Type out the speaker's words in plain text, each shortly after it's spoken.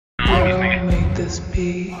this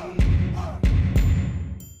beat.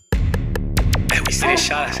 Hey, we see the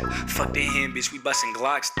shots. Fuck the hen, bitch. We bustin'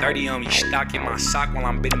 Glocks. 30 on me, stock in my sock while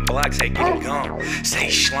I'm bidding blocks. Hey, get him gone. Say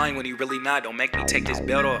he's slime when he really not. Don't make me take this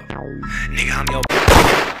belt off. Nigga, I'm your.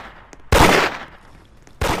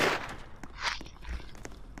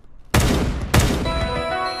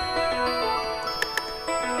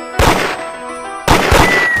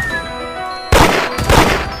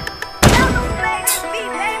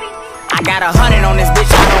 I got 100 on this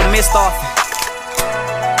bitch, I don't miss often.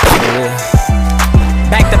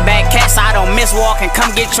 Back to back cats, I don't miss walking.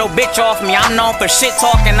 Come get your bitch off me. I'm known for shit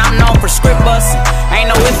talking, I'm known for script busting. Ain't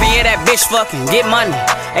no if and yeah, that bitch fucking get money.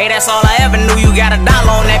 Hey, that's all I ever knew. You got $1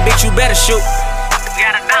 on that bitch, you better shoot. You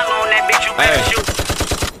got $1 on that bitch, you better shoot.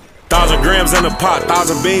 1,000 grams in the pot,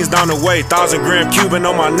 1,000 beans down the way, 1,000 gram Cuban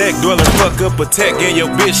on my neck. Dwelling fuck up a tech, and your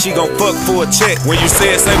bitch, she gon' fuck for a check. When you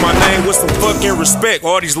say my name with some fucking respect.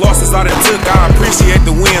 All these losses I done took, I appreciate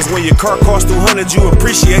the wins. When your car cost 200, you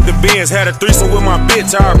appreciate the Benz. Had a threesome with my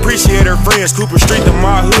bitch, I appreciate her friends. Cooper Street to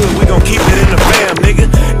my hood, we gon' keep it in the fam, nigga.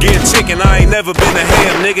 Get chicken, I ain't never been a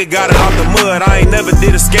ham, nigga. Got it off the mud, I ain't never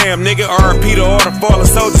did a scam, nigga. RP to all the fallen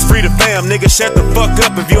soldiers, free the fam, nigga. Shut the fuck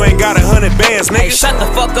up if you ain't got 100 bands, nigga. Hey, shut the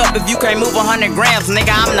fuck up if you can't move 100 grams,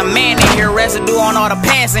 nigga. I'm the man in here. Residue on all the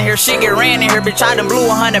pants in here. Shit get ran in here, bitch. I done blew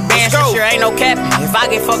 100 bands. This shit ain't no capping. If I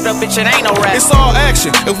get fucked up, bitch, it ain't no rap. It's all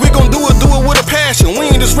action. If we gon' do it with a passion.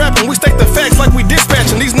 We ain't just rapping, we state the facts like we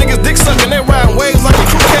dispatching. These niggas dick sucking, they riding waves like a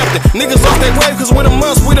crew captain. Niggas off their wave, cause with a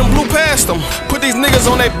month we done blew past them. Put these niggas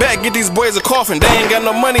on their back, get these boys a coffin. They ain't got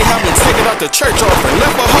no money, have them take it out the church offering.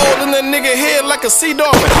 Left a hole in the nigga head like a sea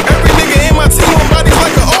dolphin. Every nigga in my team on bodies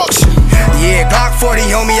like an auction. Yeah, Glock 40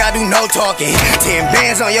 on me, I do no talking. 10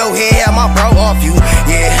 bands on your head, have my bro off you.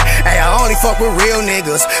 Yeah, hey, I only fuck with real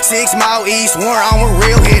niggas. 6 Mile East, Warren, I'm with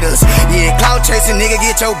real hitters. Yeah, clout chasing nigga,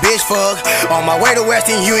 get your bitch fucked. On my way to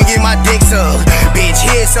Weston, you ain't get my dick sucked. Bitch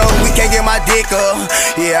hit, so we can't get my dick up.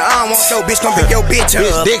 Yeah, I don't want so bitch, come pick your bitch up.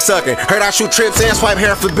 Bitch dick sucking, heard I shoot trips and swipe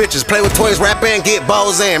hair for bitches. Play with toys, rap and get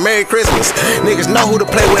balls in. Merry Christmas. Niggas know who to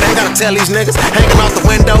play with, ain't gotta tell these niggas. Hanging out the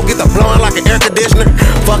window, get the blowing like an air conditioner.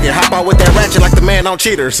 Fuck it, hop out with that ratchet like the man on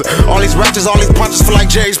Cheaters. All these ratchets, all these punches feel like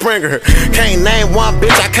Jerry Springer. Can't name one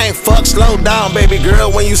bitch I can't fuck. Slow down, baby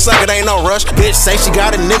girl, when you suck it ain't no rush. Bitch say she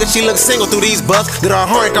got a nigga, she look single through these bucks. Get a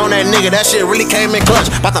hornet on that nigga, that shit really came in clutch.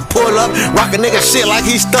 About to pull up, rock a nigga shit like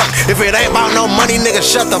he stuck. If it ain't about no money, nigga,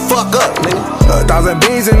 shut the fuck up, nigga. 1,000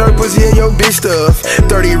 beans in her pussy and your bitch stuff.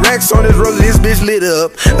 30 racks on this roller, this bitch lit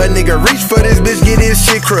up. A nigga reach for this bitch, get his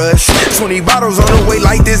shit crushed. 20 bottles on the way,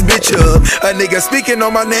 light this bitch up. A nigga speaking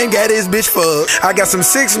on my name, got his bitch fucked. I got some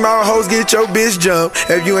 6 Mile hoes, get your bitch jump.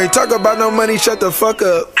 If you ain't talk about no money, shut the fuck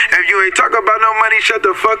up. If you ain't talk about no money, shut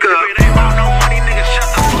the fuck up. If it ain't about no money, nigga, shut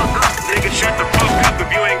the fuck up. Nigga, shut the fuck up if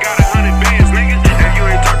you ain't